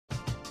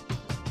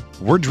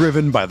We're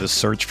driven by the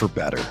search for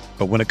better.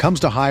 But when it comes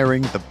to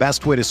hiring, the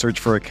best way to search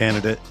for a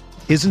candidate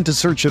isn't to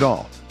search at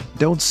all.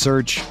 Don't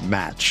search,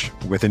 match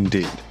with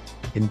Indeed.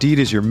 Indeed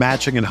is your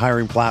matching and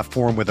hiring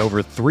platform with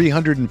over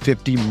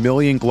 350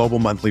 million global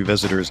monthly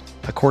visitors,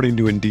 according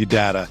to Indeed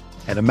data,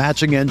 and a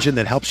matching engine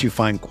that helps you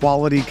find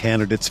quality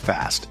candidates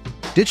fast.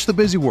 Ditch the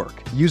busy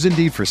work. Use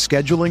Indeed for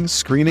scheduling,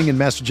 screening, and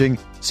messaging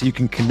so you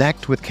can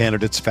connect with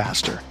candidates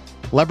faster.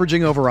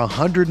 Leveraging over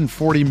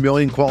 140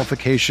 million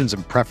qualifications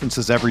and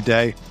preferences every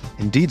day,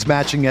 Indeed's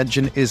matching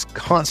engine is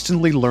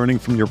constantly learning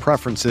from your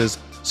preferences,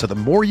 so the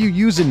more you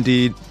use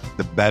Indeed,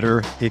 the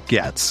better it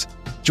gets.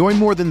 Join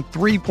more than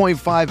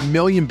 3.5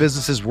 million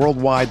businesses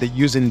worldwide that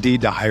use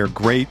Indeed to hire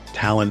great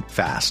talent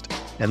fast.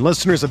 And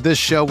listeners of this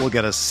show will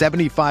get a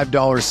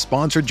 $75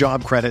 sponsored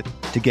job credit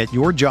to get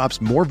your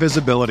jobs more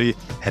visibility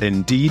at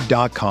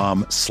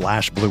Indeed.com/Blue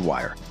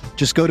Wire.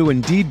 Just go to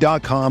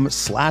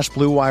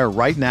Indeed.com/Blue Wire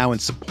right now and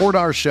support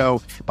our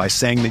show by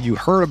saying that you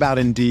heard about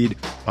Indeed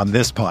on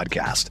this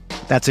podcast.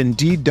 That's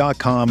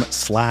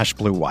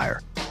Indeed.com/Blue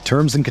Wire.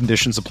 Terms and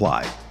conditions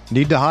apply.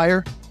 Need to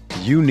hire?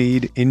 You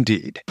need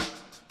Indeed.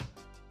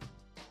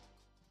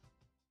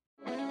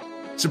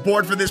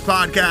 Support for this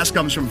podcast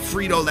comes from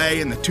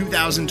Frito-Lay and the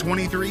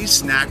 2023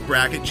 Snack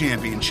Bracket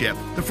Championship.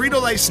 The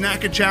Frito-Lay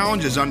Snack-It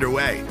Challenge is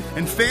underway,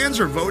 and fans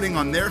are voting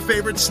on their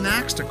favorite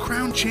snacks to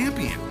crown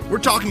champion. We're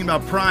talking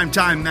about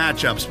prime-time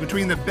matchups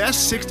between the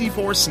best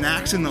 64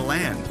 snacks in the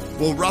land.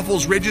 Will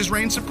Ruffles Ridges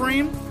reign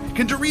supreme?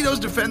 Can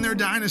Doritos defend their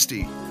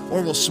dynasty?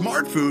 Or will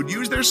Smart Food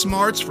use their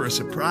smarts for a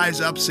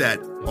surprise upset?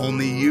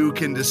 Only you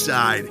can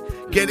decide.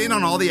 Get in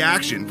on all the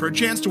action for a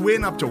chance to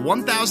win up to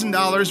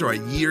 $1,000 or a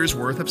year's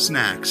worth of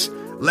snacks.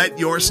 Let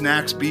your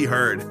snacks be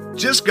heard.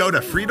 Just go to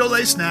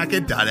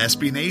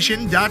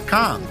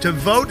fritolaysnacket.sbnation.com to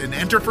vote and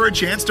enter for a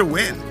chance to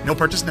win. No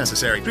purchase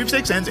necessary.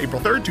 Sweepstakes ends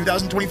April 3rd,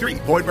 2023.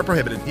 Void where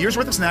prohibited. Year's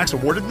worth of snacks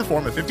awarded in the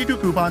form of 52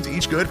 coupons,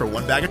 each good for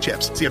one bag of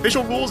chips. See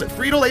official rules at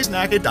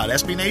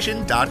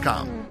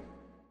fritolaysnacket.sbnation.com.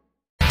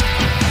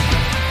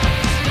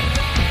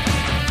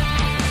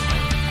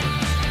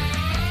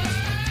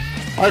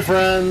 Hi,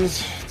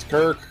 friends. It's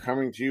Kirk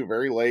coming to you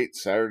very late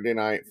Saturday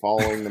night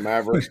following the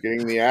Mavericks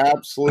getting the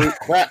absolute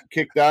crap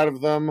kicked out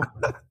of them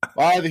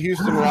by the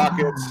Houston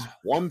Rockets,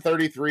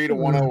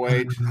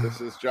 133-108. This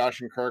is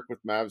Josh and Kirk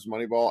with Mavs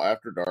Moneyball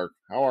After Dark.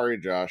 How are you,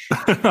 Josh?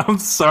 I'm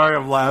sorry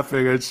I'm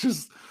laughing. It's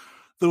just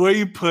the way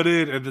you put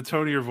it and the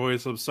tone of your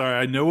voice. I'm sorry.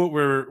 I know what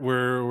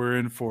we're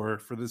in for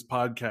this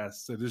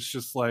podcast. And it's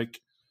just like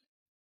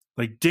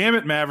damn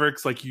it,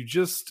 Mavericks. Like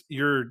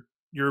you're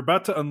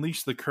about to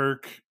unleash the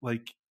Kirk.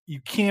 Like, you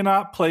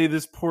cannot play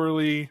this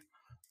poorly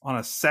on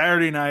a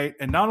Saturday night,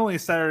 and not only a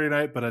Saturday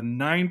night, but a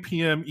 9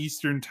 p.m.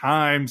 Eastern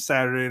time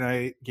Saturday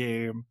night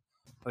game.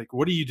 Like,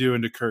 what are you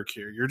doing to Kirk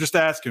here? You're just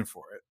asking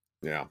for it.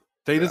 Yeah.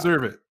 They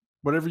deserve it.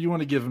 Whatever you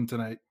want to give him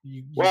tonight,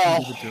 you well,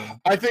 give it to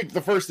him. I think the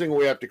first thing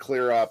we have to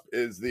clear up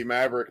is the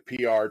Maverick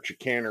PR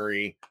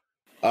chicanery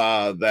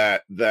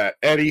that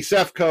Eddie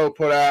Sefko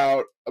put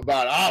out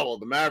about,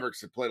 the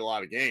Mavericks have played a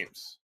lot of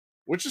games,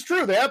 which is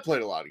true. They have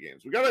played a lot of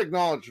games. We got to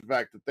acknowledge the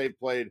fact that they've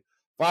played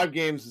 5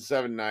 games in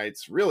 7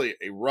 nights, really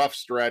a rough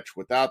stretch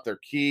without their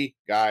key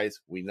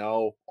guys. We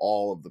know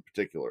all of the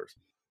particulars.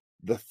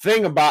 The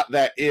thing about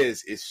that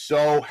is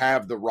so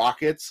have the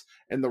Rockets,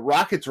 and the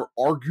Rockets are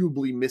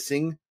arguably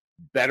missing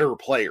better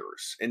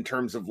players in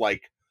terms of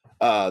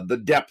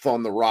the depth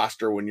on the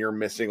roster when you're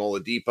missing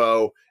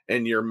Oladipo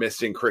and you're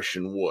missing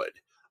Christian Wood.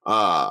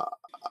 To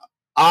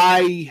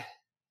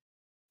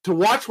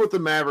watch what the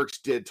Mavericks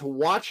did, to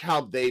watch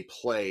how they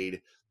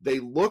played, they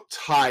looked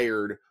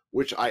tired,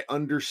 which I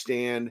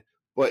understand,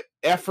 but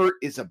effort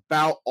is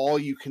about all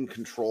you can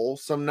control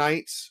some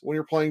nights when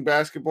you're playing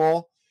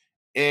basketball.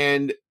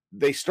 And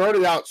they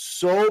started out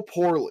so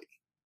poorly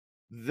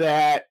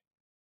that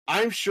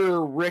I'm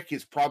sure Rick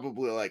is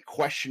probably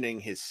questioning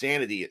his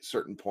sanity at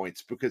certain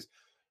points, because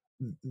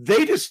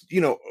they just,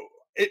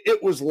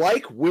 it was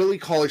like Willie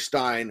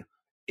Cauley-Stein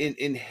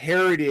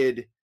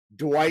inherited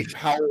Dwight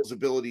Powell's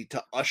ability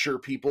to usher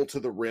people to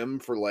the rim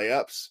for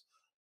layups.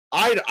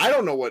 I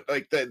don't know what,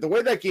 the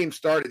way that game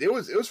started, it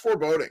was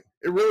foreboding.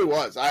 It really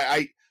was.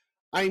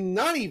 I'm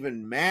not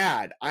even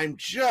mad. I'm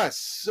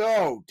just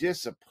so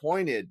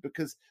disappointed,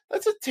 because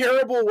that's a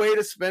terrible way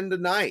to spend a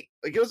night.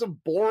 It was a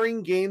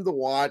boring game to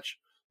watch.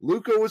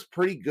 Luka was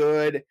pretty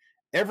good.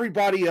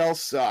 Everybody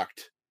else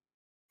sucked.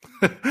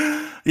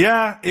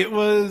 Yeah, it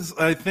was.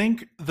 I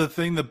think the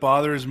thing that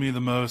bothers me the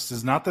most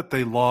is not that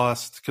they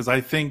lost, because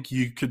I think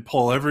you could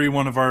pull every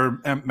one of our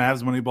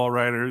Mavs Moneyball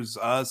writers,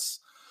 us,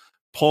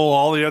 pull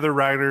all the other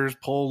writers,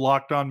 pull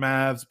Locked On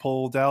Mavs,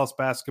 pull Dallas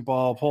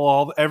Basketball,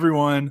 pull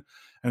everyone,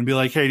 and be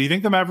like, hey, do you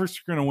think the Mavericks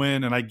are going to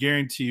win? And I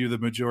guarantee you the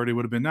majority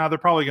would have been, no, they're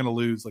probably going to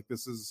lose.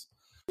 This is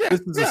a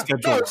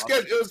schedule.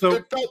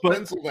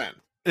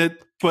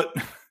 But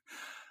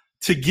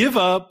to give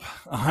up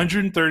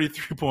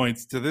 133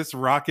 points to this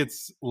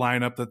Rockets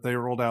lineup that they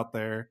rolled out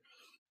there,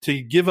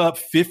 to give up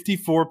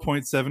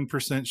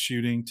 54.7%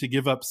 shooting, to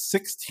give up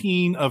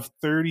 16 of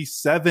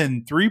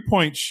 37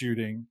 3-point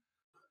shooting,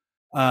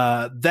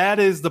 That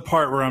is the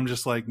part where I'm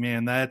just like,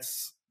 man,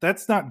 that's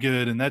not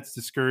good, and that's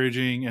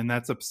discouraging, and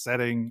that's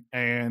upsetting.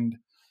 And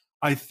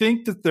I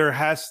think that there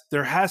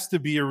has to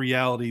be a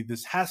reality.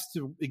 This has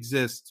to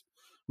exist.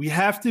 We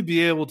have to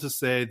be able to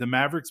say the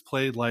Mavericks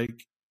played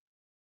like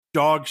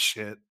dog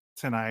shit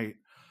tonight,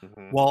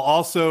 while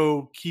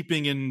also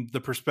keeping in the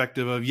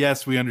perspective of,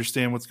 yes, we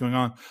understand what's going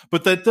on,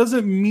 but that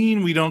doesn't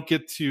mean we don't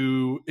get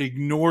to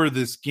ignore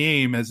this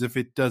game as if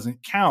it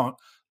doesn't count.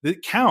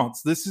 It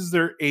counts. This is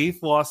their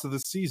 8th loss of the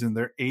season.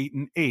 They're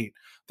 8-8.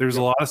 There's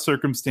a lot of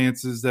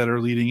circumstances that are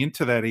leading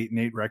into that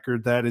 8-8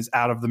 record that is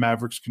out of the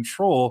Mavericks'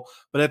 control.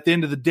 But at the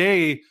end of the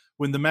day,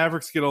 when the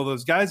Mavericks get all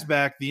those guys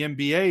back, the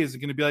NBA is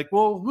going to be like,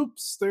 well,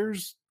 oops,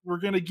 we're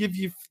going to give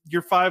you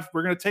your 5.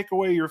 We're going to take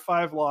away your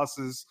 5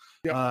 losses.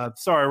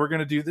 Sorry, we're going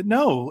to do that.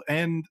 No.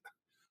 And,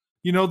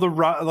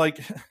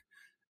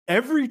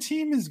 every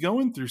team is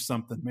going through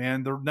something,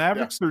 man. The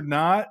Mavericks are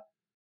not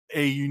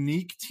a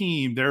unique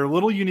team. They're a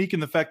little unique in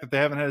the fact that they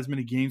haven't had as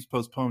many games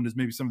postponed as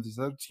maybe some of these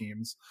other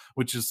teams,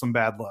 which is some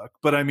bad luck.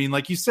 But I mean,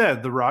 like you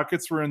said, the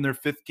Rockets were in their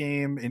 5th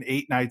game in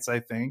 8 nights, I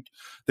think.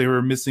 They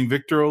were missing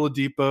Victor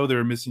Oladipo. They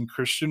were missing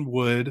Christian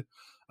Wood.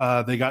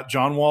 They got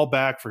John Wall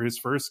back for his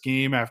first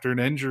game after an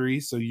injury,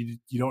 so you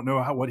don't know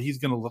what he's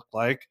going to look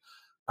like.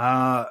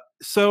 And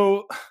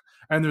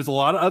there's a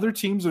lot of other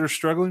teams that are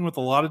struggling with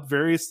a lot of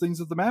various things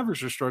that the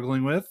Mavericks are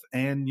struggling with.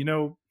 And,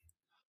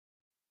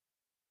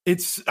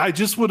 I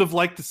just would have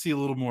liked to see a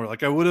little more.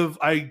 Like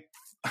I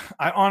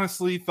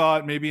honestly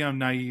thought, maybe I'm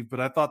naive, but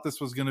I thought this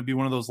was going to be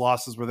one of those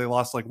losses where they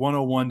lost like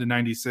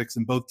 101-96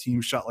 and both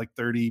teams shot like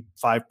 35%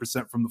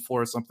 from the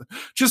floor or something.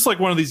 Just like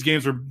one of these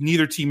games where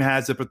neither team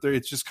has it, but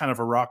it's just kind of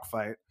a rock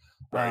fight.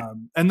 Right.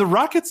 And the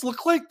Rockets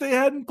look like they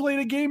hadn't played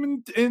a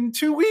game in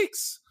 2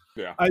 weeks.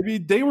 Yeah. I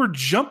mean, they were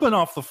jumping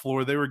off the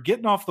floor. They were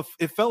getting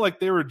it felt like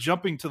they were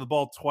jumping to the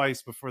ball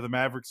twice before the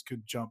Mavericks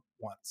could jump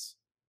once.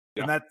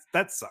 Yeah. And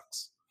that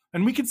sucks.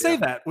 And we can say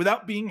that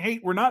without being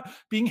we're not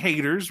being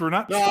haters. We're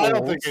not. No, trolls, I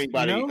don't think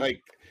anybody like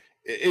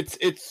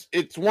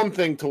it's one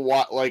thing to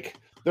watch. Like,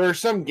 there are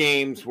some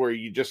games where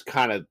you just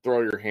kind of throw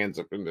your hands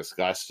up in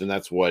disgust, and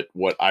that's what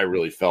I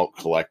really felt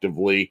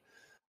collectively.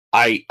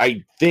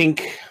 I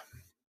think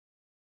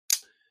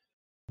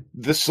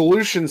the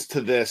solutions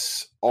to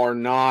this are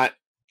not,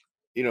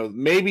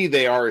 maybe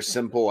they are as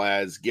simple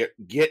as get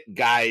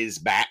guys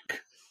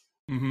back.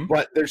 Mm-hmm.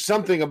 But there's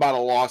something about a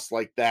loss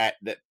like that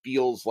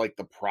feels like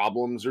the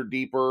problems are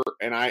deeper.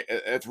 And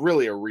it's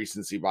really a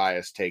recency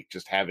bias take,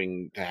 just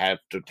having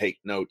to take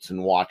notes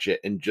and watch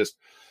it and just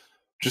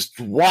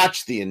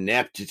watch the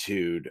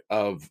ineptitude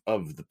of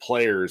the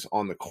players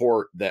on the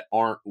court that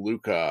aren't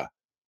Luka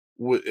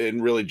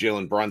and really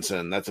Jalen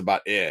Brunson. That's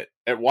about it.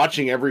 And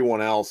watching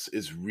everyone else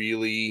is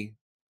really,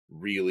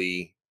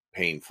 really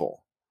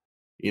painful.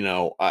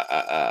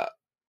 I've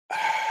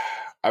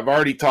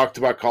already talked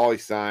about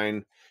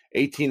Cauley-Stein.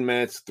 18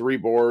 minutes, 3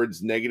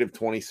 boards,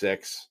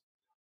 -26.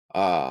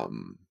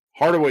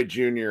 Hardaway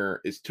Jr.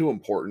 is too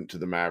important to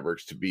the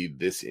Mavericks to be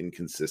this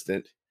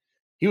inconsistent.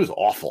 He was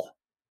awful.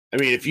 I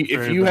mean, if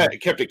you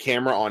had kept a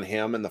camera on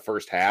him in the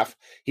first half,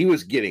 he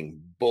was getting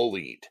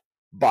bullied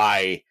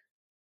by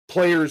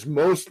players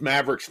most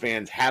Mavericks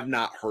fans have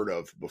not heard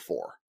of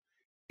before.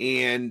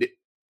 And,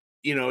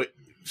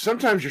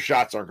 sometimes your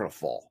shots aren't going to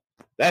fall.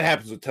 That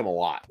happens with Tim a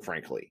lot,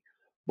 frankly.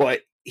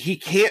 But he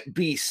can't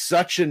be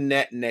such a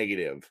net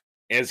negative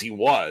as he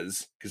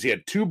was, because he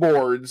had 2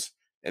 boards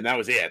and that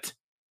was it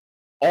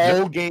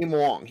all game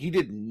long. He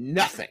did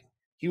nothing.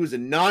 He was a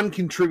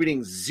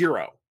non-contributing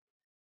 0,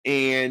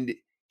 and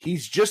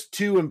he's just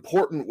too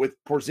important with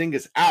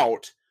Porzingis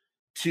out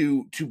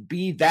to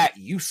be that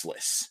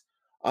useless.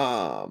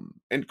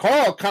 And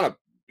Carlisle kind of,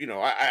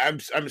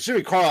 I'm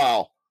assuming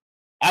Carlisle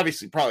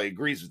obviously probably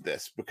agrees with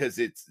this, because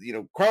it's,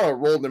 Carlisle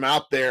rolled him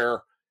out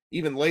there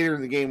even later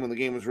in the game when the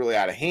game was really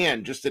out of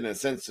hand, just in a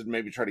sense to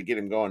maybe try to get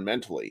him going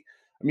mentally.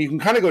 I mean, you can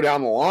kind of go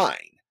down the line.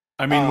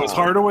 I mean, was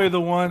Hardaway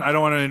the one? I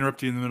don't want to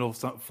interrupt you in the middle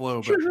of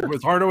flow, but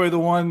was Hardaway the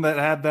one that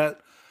had that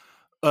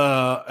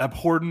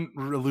abhorrent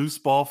loose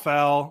ball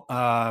foul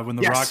when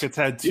the Rockets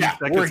had 2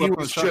 seconds left on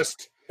the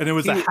shot? And it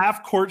was a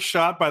half-court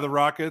shot by the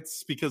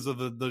Rockets because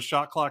of the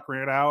shot clock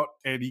ran out,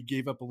 and he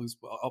gave up a loose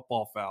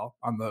ball foul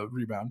on the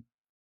rebound.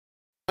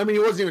 I mean,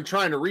 he wasn't even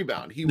trying to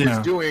rebound. He was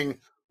doing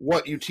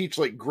what you teach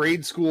like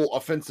grade school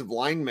offensive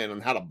linemen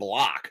on how to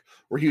block,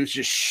 where he was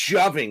just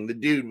shoving the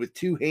dude with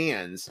 2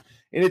 hands.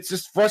 And it's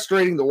just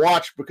frustrating to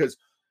watch because,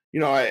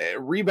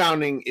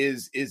 rebounding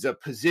is a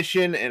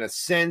position and a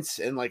sense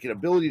and like an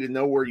ability to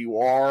know where you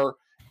are.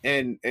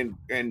 And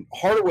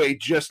Hardaway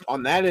just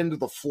on that end of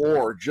the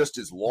floor just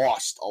is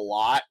lost a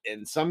lot.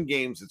 In some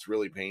games, it's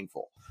really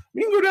painful.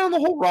 You can go down the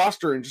whole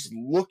roster and just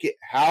look at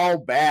how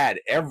bad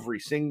every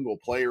single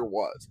player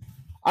was.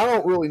 I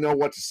don't really know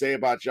what to say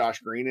about Josh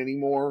Green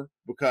anymore,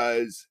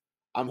 because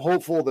I'm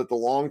hopeful that the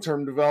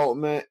long-term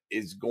development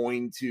is he's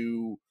going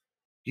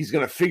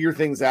to figure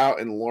things out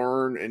and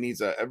learn. And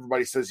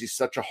everybody says he's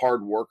such a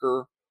hard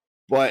worker,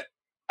 but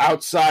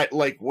outside,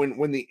 like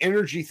when the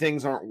energy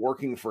things aren't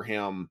working for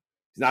him,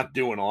 he's not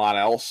doing a lot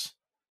else.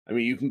 I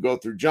mean, you can go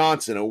through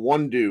Johnson,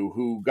 Owundu,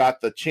 who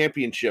got the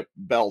championship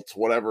belt,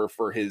 whatever,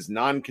 for his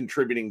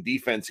non-contributing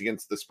defense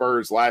against the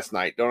Spurs last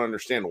night. Don't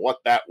understand what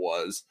that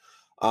was.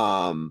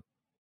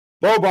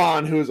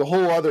 Boban, who is a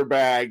whole other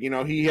bag,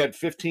 he had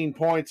 15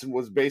 points and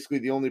was basically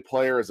the only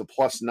player as a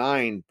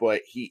 +9,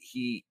 but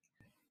he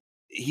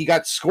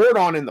got scored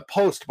on in the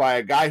post by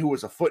a guy who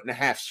was a foot and a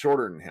half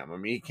shorter than him. I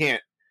mean,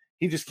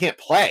 he just can't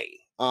play.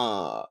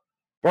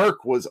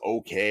 Burke was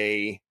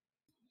okay.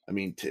 I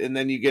mean, and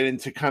then you get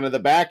into kind of the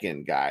back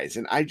end guys,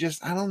 and I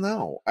don't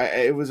know.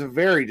 It was a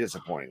very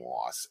disappointing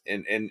loss,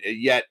 and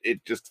yet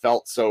it just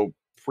felt so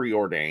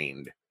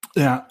preordained.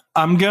 Yeah,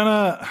 I'm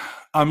gonna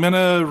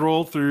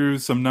roll through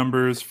some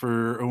numbers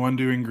for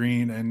Owundu and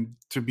Green, and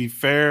to be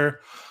fair,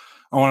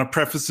 I want to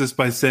preface this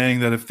by saying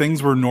that if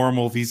things were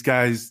normal, these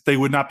guys, they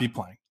would not be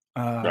playing.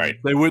 Right?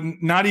 They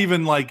wouldn't, not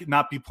even like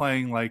not be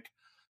playing like,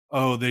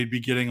 oh, they'd be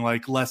getting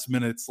like less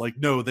minutes. Like,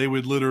 no, they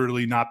would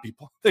literally not be.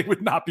 They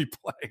would not be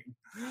playing.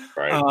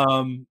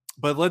 Right.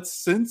 But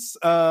since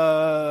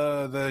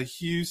the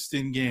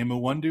Houston game,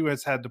 Owundu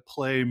has had to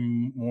play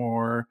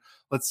more.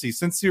 Let's see,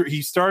 since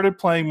he started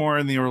playing more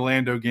in the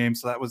Orlando game,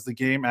 so that was the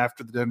game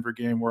after the Denver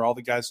game where all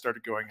the guys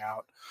started going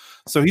out.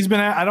 So he's been,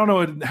 I don't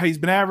know, he's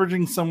been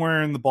averaging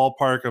somewhere in the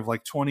ballpark of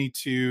like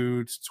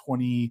 22 to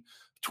 20,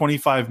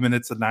 25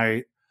 minutes a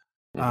night.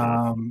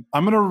 I'm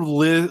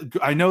going to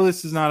I know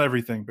this is not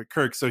everything, but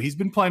Kirk, so he's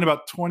been playing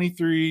about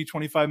 23,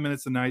 25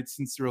 minutes a night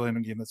since the Orlando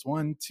game. That's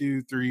 1,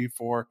 2, 3,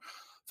 4,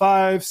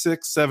 5,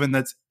 6, 7.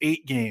 That's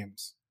 8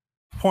 games.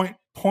 Point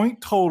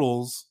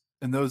totals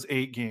in those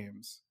 8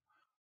 games.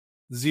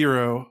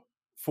 0,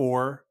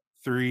 4,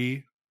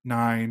 3,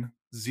 9,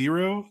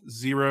 0,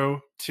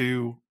 0,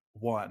 2,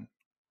 1.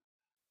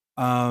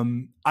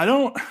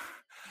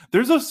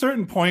 There's a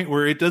certain point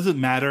where it doesn't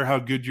matter how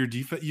good your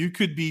defense. You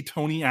could be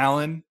Tony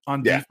Allen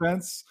on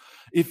defense.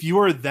 If you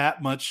are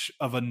that much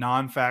of a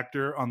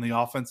non-factor on the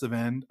offensive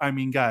end, I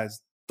mean, guys,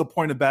 the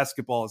point of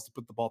basketball is to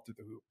put the ball through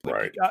the hoop.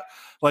 Right.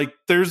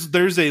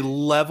 There's a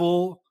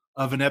level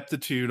of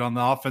ineptitude on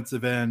the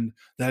offensive end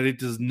that it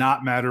does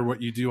not matter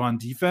what you do on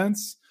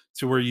defense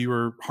to where you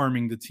are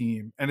harming the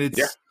team. And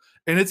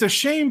it's a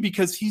shame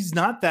because he's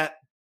not that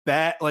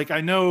bad. Like,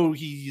 I know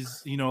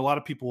he's, a lot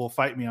of people will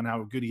fight me on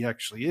how good he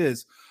actually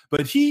is,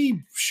 but he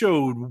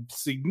showed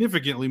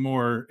significantly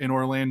more in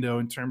Orlando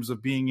in terms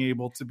of being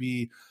able to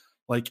be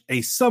like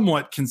a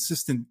somewhat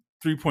consistent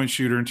 3-point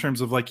shooter in terms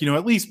of like,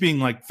 at least being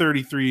like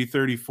 33,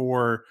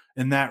 34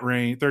 in that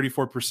range,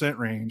 34%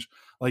 range.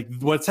 Like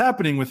what's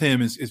happening with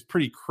him is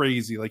pretty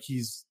crazy. Like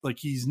he's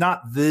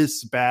not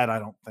this bad, I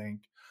don't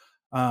think.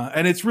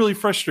 And it's really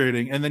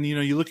frustrating. And then,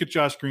 you look at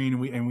Josh Green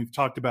and we've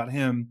talked about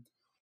him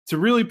to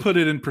really put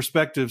it in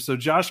perspective. So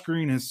Josh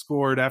Green has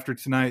scored after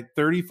tonight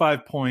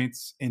 35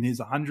 points in his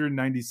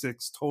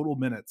 196 total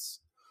minutes.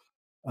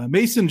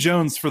 Mason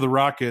Jones for the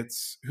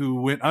Rockets, who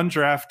went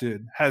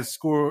undrafted,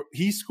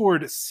 he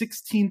scored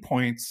 16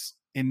 points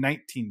in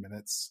 19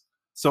 minutes.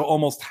 So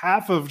almost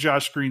half of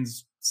Josh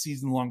Green's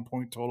season-long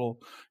point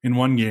total in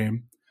one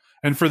game.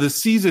 And for the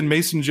season,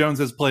 Mason Jones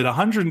has played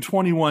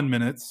 121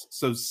 minutes,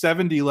 so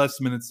 70 less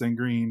minutes than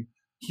Green.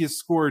 He has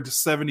scored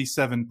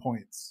 77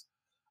 points.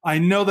 I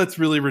know that's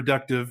really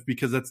reductive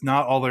because that's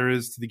not all there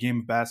is to the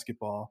game of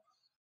basketball.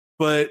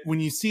 But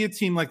when you see a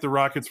team like the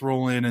Rockets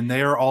roll in and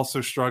they are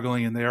also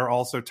struggling and they are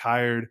also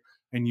tired,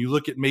 and you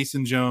look at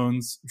Mason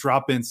Jones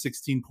drop in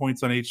 16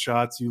 points on 8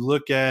 shots, you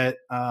look at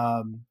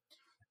I'm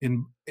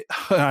going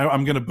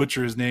to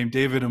butcher his name,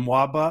 David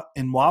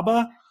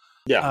Nwaba.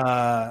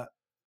 Yeah.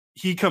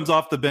 He comes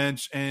off the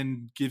bench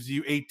and gives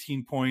you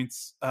 18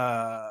 points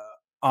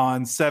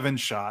on 7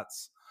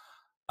 shots.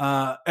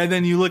 And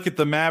then you look at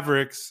the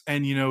Mavericks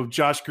and,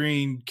 Josh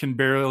Green and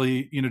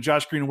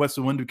Wes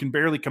Owundu can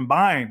barely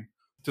combine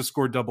to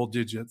score double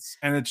digits.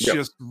 And it's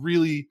just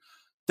really,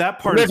 that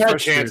part is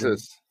frustrating.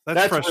 Chances.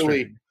 That's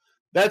frustrating.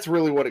 That's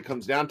really what it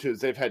comes down to is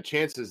they've had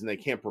chances and they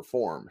can't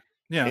perform.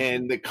 Yeah.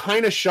 And the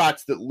kind of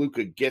shots that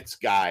Luka gets,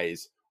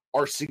 guys,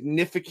 are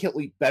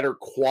significantly better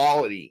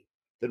quality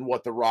than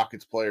what the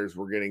Rockets players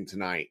were getting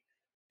tonight.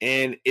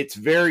 And it's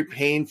very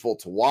painful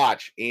to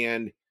watch.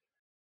 And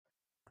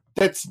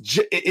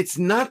it's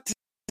not to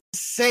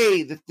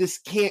say that this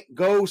can't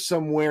go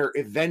somewhere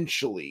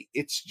eventually.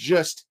 It's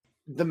just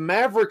the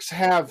Mavericks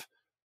have,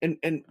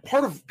 and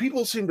part of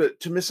people seem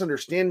to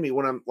misunderstand me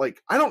when I'm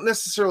like, I don't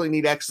necessarily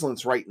need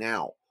excellence right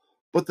now,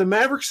 but the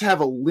Mavericks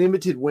have a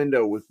limited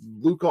window with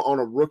Luka on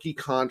a rookie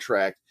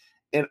contract.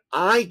 And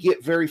I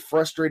get very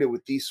frustrated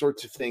with these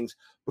sorts of things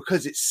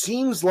because it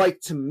seems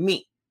like to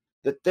me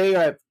that they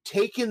have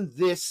taken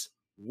this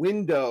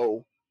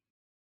window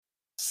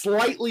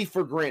slightly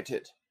for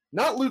granted.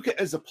 Not Luka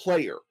as a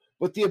player,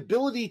 but the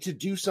ability to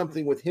do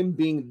something with him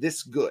being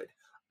this good.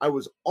 I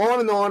was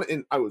on,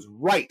 and I was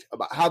right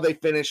about how they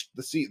finished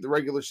the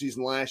regular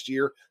season last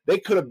year. They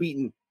could have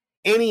beaten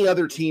any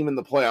other team in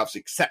the playoffs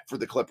except for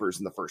the Clippers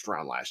in the first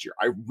round last year.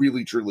 I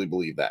really, truly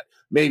believe that.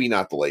 Maybe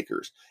not the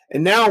Lakers.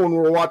 And now when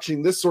we're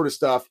watching this sort of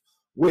stuff,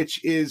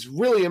 which is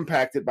really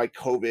impacted by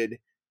COVID,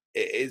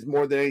 is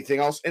more than anything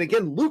else. And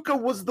again, Luka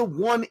was the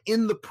one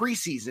in the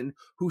preseason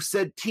who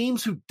said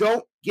teams who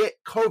don't get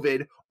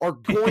COVID are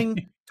going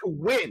to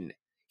win.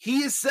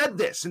 He has said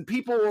this, and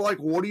people were like,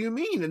 what do you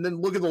mean? And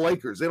then look at the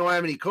Lakers. They don't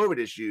have any COVID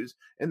issues,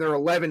 and they're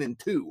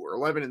 11-2 or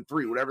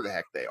 11-3, whatever the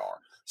heck they are.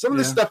 Some of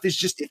this stuff is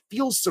just, it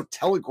feels so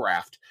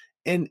telegraphed.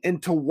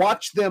 And to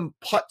watch them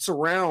putz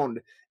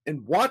around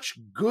and watch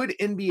good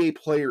NBA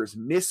players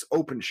miss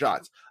open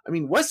shots. I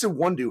mean, Weston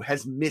Wondu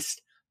has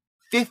missed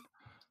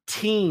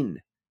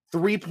 15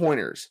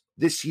 three-pointers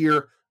this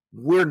year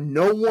where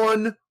no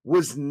one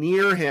was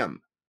near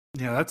him.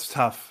 Yeah, that's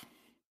tough.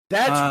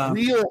 That's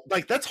real.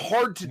 Like, that's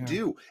hard to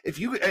do. If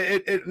you,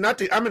 I'm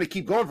going to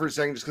keep going for a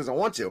second just because I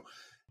want to.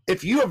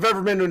 If you have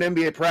ever been to an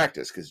NBA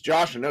practice, because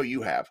Josh, I know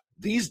you have,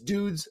 these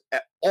dudes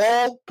at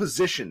all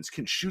positions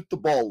can shoot the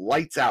ball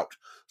lights out.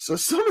 So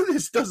some of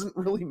this doesn't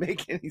really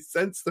make any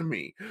sense to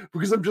me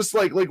because I'm just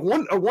like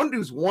one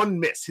dude's one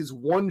miss, his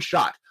one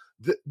shot.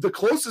 The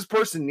closest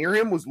person near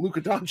him was Luka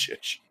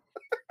Doncic.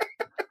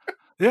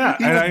 Yeah,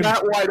 he was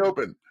that wide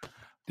open.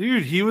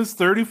 Dude, he was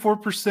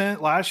 34%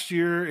 last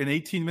year in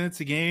 18 minutes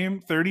a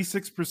game,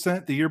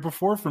 36% the year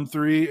before from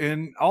three,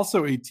 and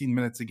also 18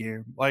 minutes a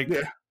game. Like,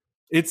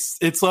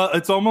 it's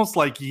almost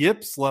like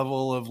Yip's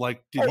level of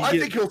like. I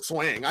think he'll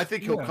swing. I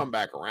think he'll come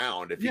back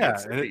around if he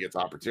gets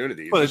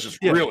opportunities. But it's just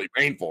really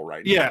painful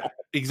right now. Yeah,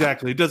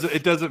 exactly.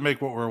 It doesn't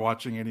make what we're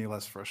watching any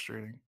less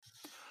frustrating.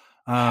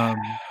 I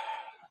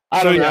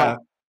don't know.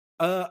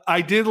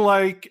 I did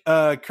like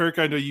Kirk.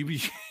 I know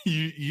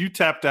you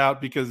tapped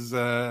out because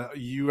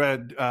you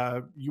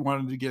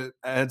wanted to get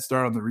a head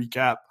start on the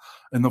recap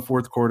in the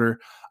fourth quarter.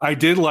 I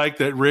did like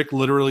that Rick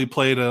literally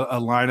played a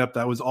lineup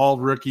that was all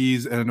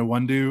rookies and a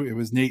Wondu. It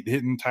was Nate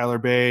Hitton, Tyler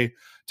Bay,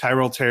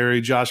 Tyrell Terry,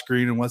 Josh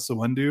Green, and Wes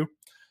Wondu.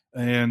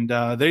 And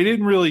they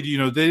didn't really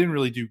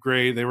do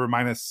great. They were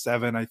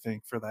 -7, I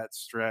think, for that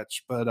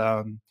stretch.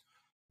 But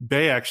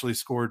Bay actually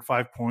scored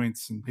 5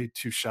 points and made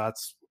 2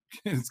 shots.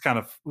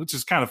 Which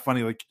is kind of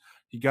funny. Like,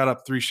 he got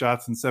up 3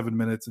 shots in 7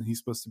 minutes, and he's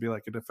supposed to be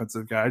like a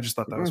defensive guy. I just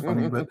thought that was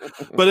funny,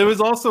 but it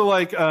was also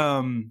like,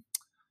 I'm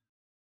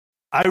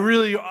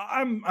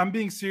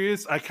being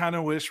serious. I kind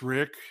of wish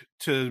Rick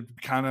to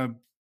I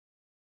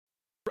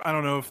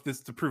don't know if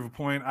this to prove a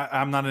point.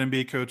 I'm not an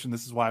NBA coach, and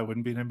this is why I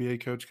wouldn't be an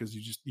NBA coach, because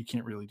you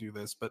can't really do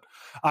this. But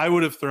I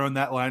would have thrown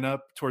that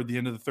lineup toward the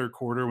end of the third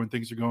quarter when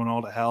things are going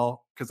all to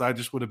hell, because I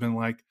just would have been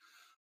like,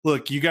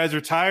 look, you guys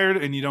are tired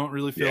and you don't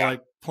really feel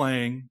like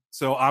playing.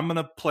 So I'm going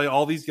to play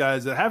all these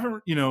guys that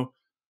haven't,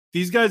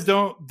 these guys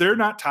they're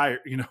not tired.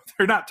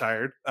 They're not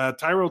tired.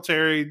 Tyrell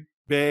Terry,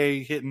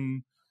 Bay,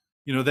 Hitton,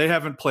 they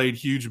haven't played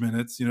huge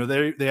minutes.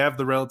 They have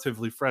the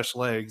relatively fresh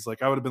legs.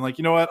 Like, I would have been like,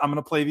 you know what? I'm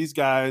going to play these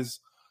guys.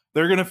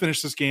 They're going to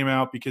finish this game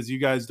out because you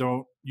guys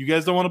don't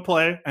want to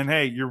play. And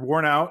hey, you're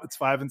worn out. It's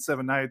 5 and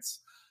 7 nights.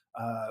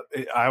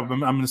 I'm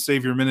going to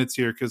save your minutes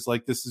here because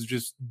like this is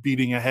just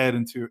beating ahead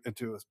into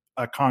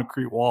a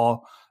concrete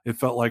wall. It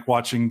felt like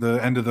watching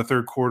the end of the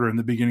third quarter and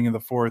the beginning of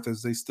the fourth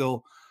as they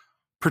still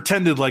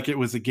pretended like it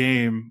was a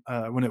game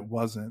when it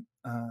wasn't.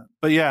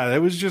 But yeah, it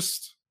was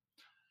just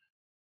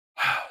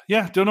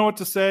don't know what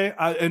to say.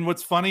 And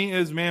what's funny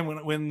is, man,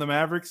 when the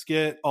Mavericks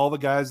get all the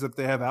guys that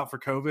they have out for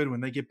COVID, when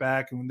they get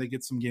back and when they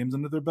get some games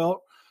under their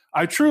belt,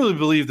 I truly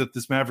believe that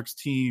this Mavericks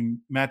team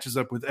matches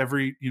up with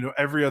every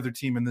other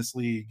team in this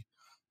league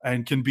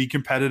and can be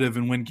competitive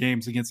and win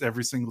games against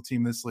every single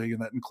team in this league,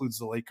 and that includes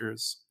the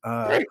Lakers.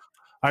 Right.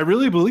 I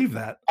really believe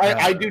that.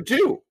 I do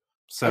too.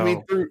 So I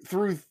mean,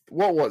 through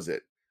what was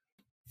it?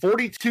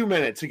 42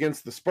 minutes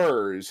against the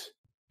Spurs,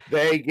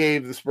 they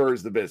gave the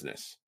Spurs the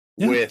business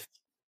with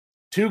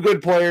 2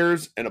 good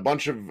players and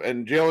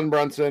and Jalen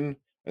Brunson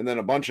and then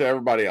a bunch of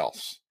everybody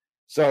else.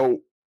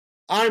 So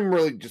I'm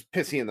really just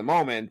pissy in the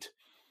moment.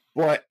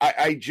 But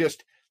I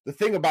just, the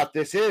thing about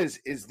this is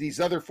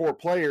these other 4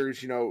 players,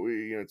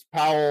 it's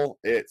Powell,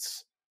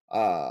 it's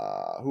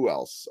who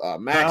else?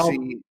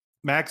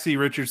 Maxey,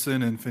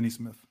 Richardson, and Finney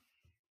Smith.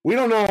 We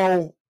don't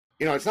know,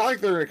 it's not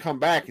like they're going to come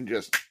back and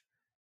just,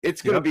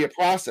 it's going to be a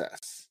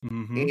process.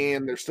 Mm-hmm.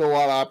 And there's still a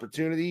lot of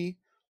opportunity.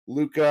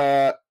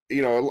 Luka,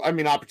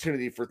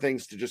 opportunity for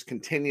things to just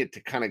continue to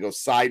kind of go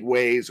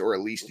sideways or at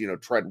least,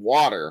 tread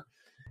water.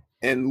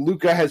 And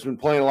Luka has been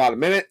playing a lot of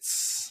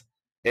minutes.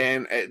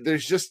 And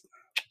there's just,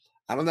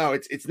 I don't know,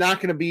 it's not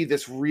going to be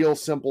this real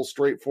simple,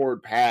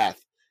 straightforward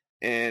path.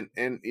 And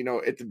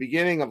at the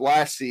beginning of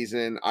last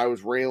season, I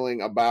was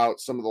railing about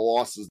some of the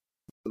losses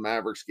the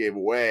Mavericks gave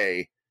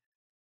away.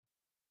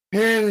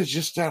 And it's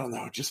just, I don't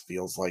know, it just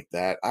feels like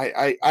that.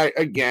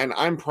 Again,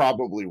 I'm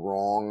probably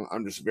wrong.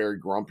 I'm just very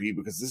grumpy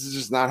because this is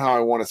just not how I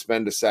want to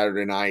spend a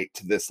Saturday night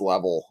to this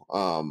level.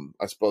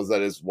 I suppose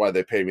that is why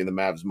they pay me the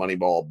Mavs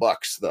Moneyball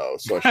bucks, though.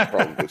 So I should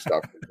probably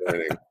stop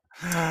complaining.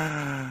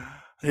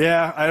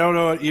 Yeah, I don't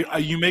know.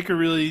 You make a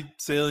really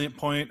salient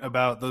point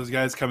about those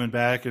guys coming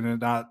back,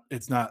 and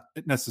it's not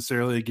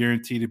necessarily a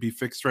guarantee to be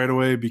fixed right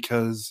away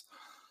because,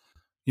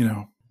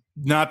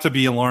 not to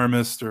be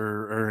alarmist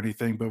or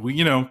anything, but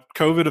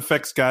COVID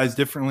affects guys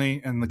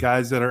differently, and the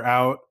guys that are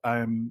out,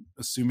 I'm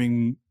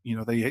assuming,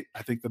 I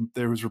think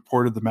there was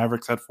reported the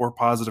Mavericks had 4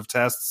 positive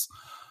tests.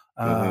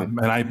 And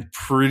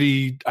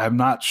I'm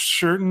not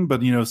certain,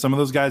 but some of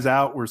those guys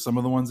out were some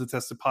of the ones that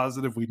tested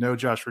positive. We know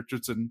Josh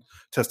Richardson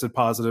tested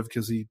positive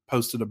because he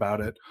posted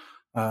about it.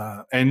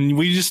 And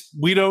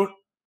we don't,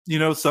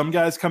 some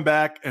guys come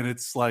back and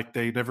it's like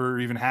they never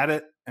even had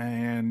it.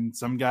 And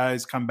some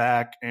guys come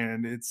back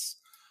and it's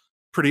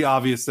pretty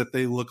obvious that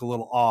they look a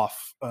little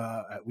off,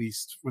 at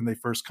least when they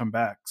first come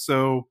back.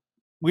 So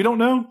we don't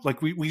know.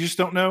 Like we just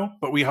don't know,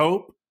 but we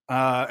hope.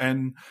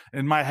 And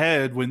in my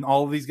head, when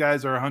all of these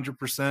guys are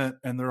 100%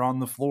 and they're on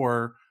the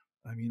floor,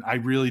 I mean, I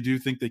really do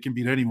think they can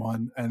beat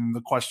anyone. And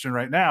the question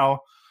right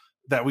now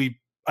that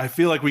I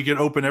feel like we could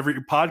open every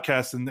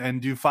podcast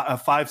and do a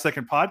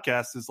 5-second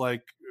podcast is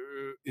like,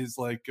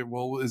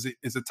 well, is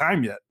it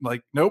time yet?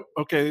 Like, nope.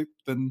 Okay,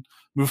 then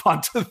move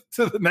on to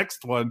the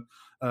next one.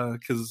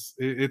 Because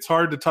it's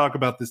hard to talk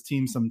about this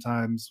team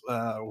sometimes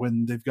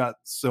when they've got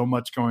so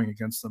much going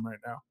against them right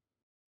now.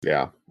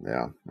 Yeah.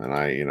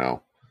 And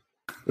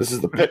this is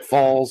the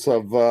pitfalls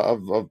of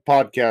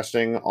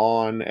podcasting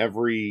on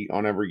every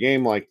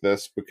game like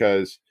this,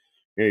 because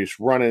you just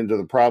run into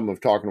the problem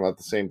of talking about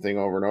the same thing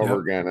over and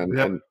over again.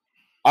 And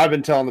I've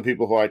been telling the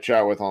people who I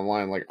chat with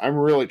online, like, I'm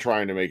really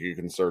trying to make a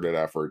concerted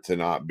effort to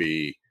not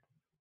be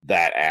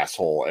that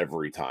asshole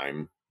every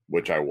time,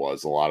 which I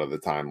was a lot of the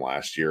time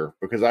last year,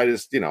 because I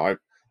just,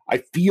 I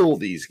feel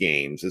these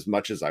games as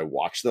much as I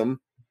watch them.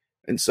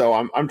 And so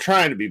I'm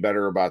trying to be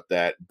better about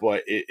that,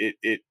 but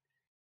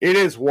it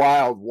is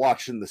wild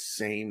watching the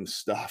same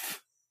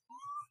stuff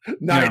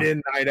night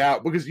in, night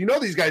out, because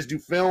these guys do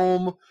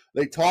film,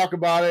 they talk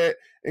about it,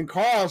 and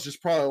Carl's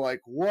just probably like,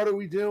 what are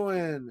we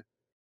doing?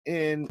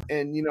 And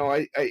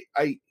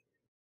I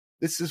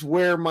this is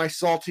where my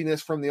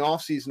saltiness from the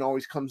offseason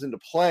always comes into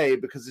play,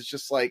 because it's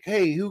just like,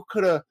 hey, who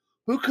could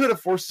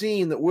have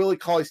foreseen that Willie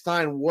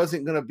Cauley-Stein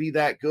wasn't going to be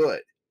that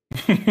good?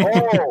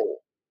 Oh,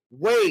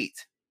 wait,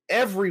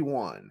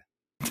 everyone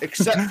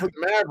except for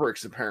the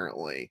Mavericks,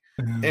 apparently.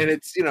 And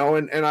it's,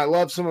 and I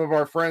love some of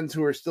our friends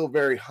who are still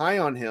very high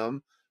on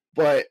him,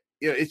 but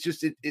it's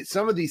just,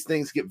 some of these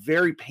things get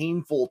very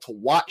painful to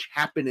watch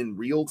happen in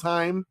real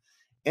time.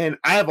 And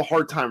I have a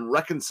hard time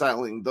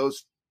reconciling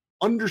those,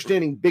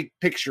 understanding big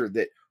picture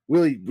that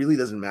Willie really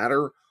doesn't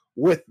matter,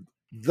 with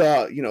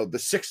the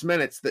 6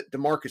 minutes that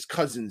DeMarcus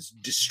Cousins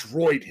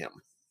destroyed him.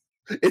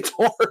 It's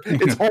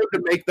hard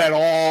to make that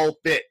all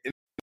fit in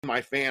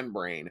my fan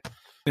brain.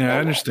 Yeah, I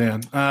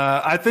understand.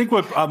 I think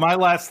what my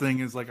last thing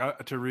is,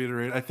 like, to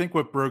reiterate, I think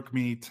what broke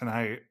me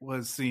tonight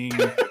was seeing.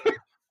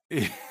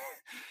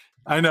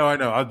 I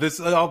know. This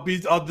they'll be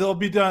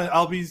done.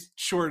 I'll be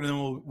short and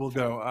then we'll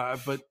go.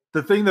 But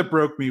the thing that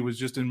broke me was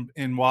just in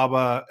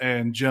Waba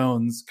and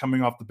Jones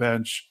coming off the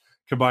bench,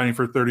 combining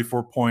for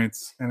 34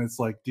 points, and it's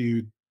like,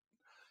 dude,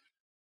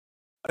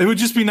 it would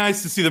just be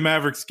nice to see the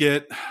Mavericks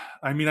get.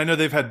 I mean, I know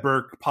they've had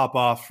Burke pop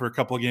off for a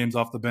couple of games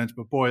off the bench,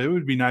 but boy, it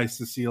would be nice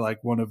to see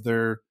like one of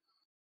their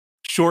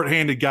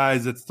shorthanded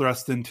guys that's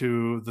thrust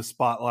into the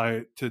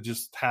spotlight to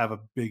just have a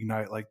big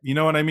night. Like, you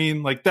know what I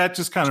mean? Like, that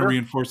just kind of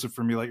reinforced it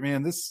for me. Like,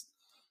 this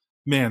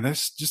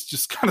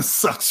just kind of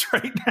sucks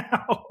right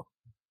now.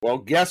 Well,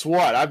 guess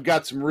what? I've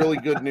got some really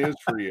good news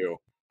for you.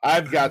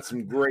 I've got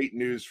some great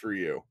news for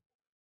you.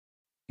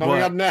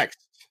 Coming up next,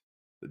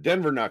 the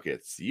Denver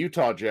Nuggets, the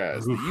Utah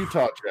Jazz,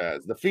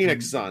 the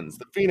Phoenix Suns,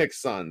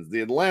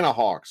 the Atlanta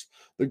Hawks,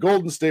 the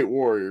Golden State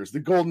Warriors.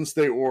 So,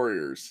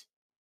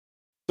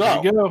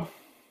 there you go.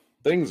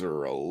 Things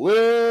are a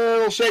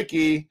little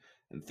shaky,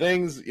 and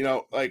things,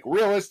 like,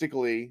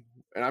 realistically,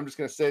 and I'm just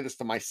going to say this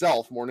to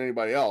myself more than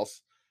anybody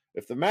else,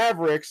 if the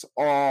Mavericks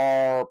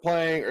are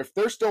playing, if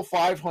they're still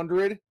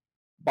 500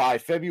 by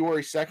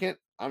February 2nd,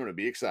 I'm going to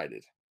be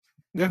excited.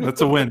 Yeah,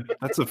 that's a win.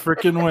 That's a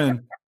freaking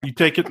win. You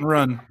take it and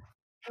run.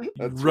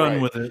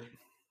 Run with it.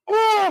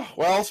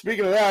 Well,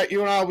 speaking of that, you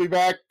and I will be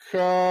back.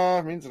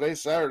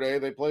 Today's Saturday.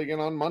 They play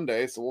again on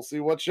Monday, so we'll see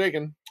what's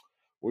shaking.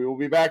 We will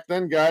be back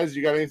then, guys.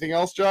 You got anything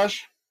else,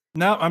 Josh?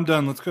 No, I'm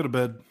done. Let's go to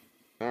bed.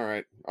 All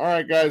right,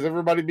 guys.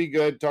 Everybody be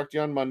good. Talk to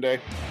you on Monday.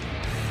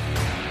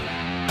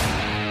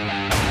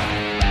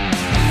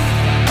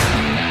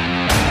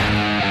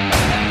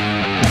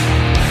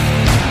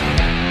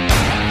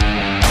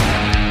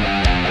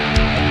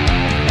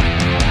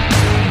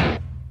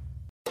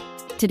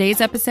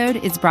 Today's episode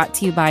is brought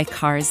to you by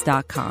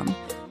Cars.com.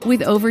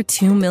 With over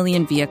 2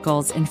 million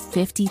vehicles and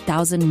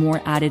 50,000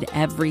 more added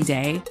every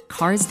day,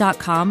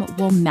 Cars.com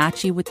will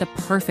match you with the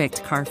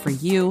perfect car for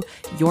you,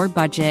 your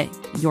budget,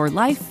 your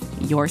life,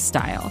 your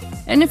style.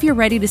 And if you're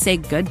ready to say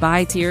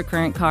goodbye to your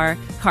current car,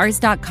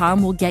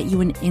 Cars.com will get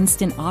you an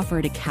instant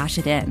offer to cash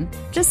it in.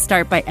 Just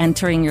start by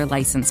entering your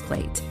license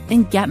plate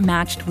and get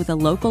matched with a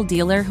local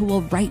dealer who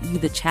will write you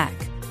the check.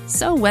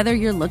 So whether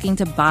you're looking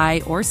to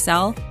buy or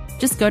sell,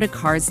 just go to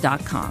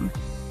Cars.com.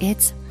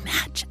 It's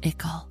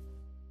magical.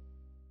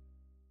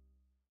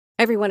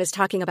 Everyone is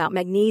talking about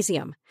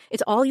magnesium.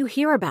 It's all you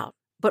hear about.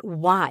 But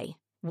why?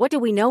 What do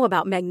we know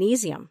about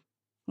magnesium?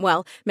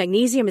 Well,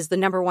 magnesium is the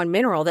number one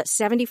mineral that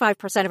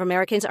 75% of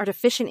Americans are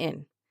deficient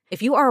in.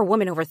 If you are a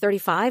woman over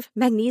 35,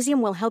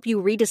 magnesium will help you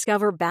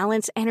rediscover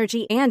balance,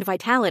 energy, and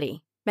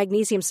vitality.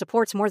 Magnesium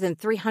supports more than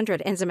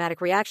 300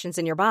 enzymatic reactions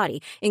in your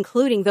body,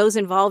 including those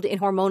involved in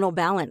hormonal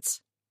balance.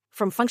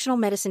 From functional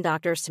medicine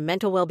doctors to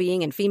mental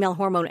well-being and female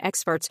hormone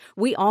experts,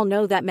 we all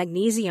know that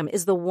magnesium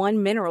is the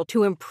one mineral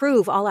to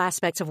improve all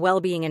aspects of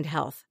well-being and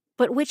health.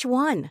 But which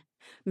one?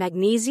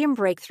 Magnesium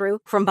Breakthrough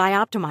from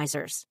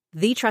Bioptimizers,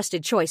 the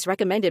trusted choice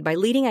recommended by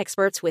leading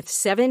experts with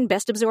 7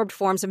 best-absorbed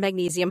forms of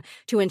magnesium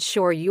to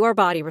ensure your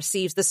body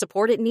receives the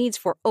support it needs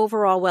for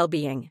overall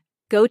well-being.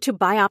 Go to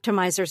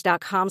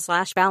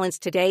bioptimizers.com/balance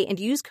today and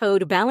use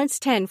code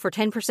BALANCE10 for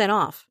 10%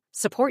 off.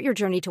 Support your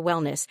journey to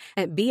wellness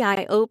at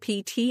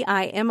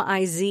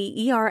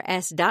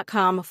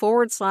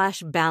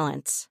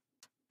bioptimizers.com/balance.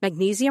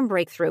 Magnesium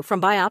Breakthrough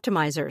from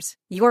Bioptimizers,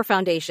 your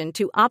foundation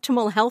to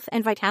optimal health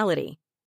and vitality.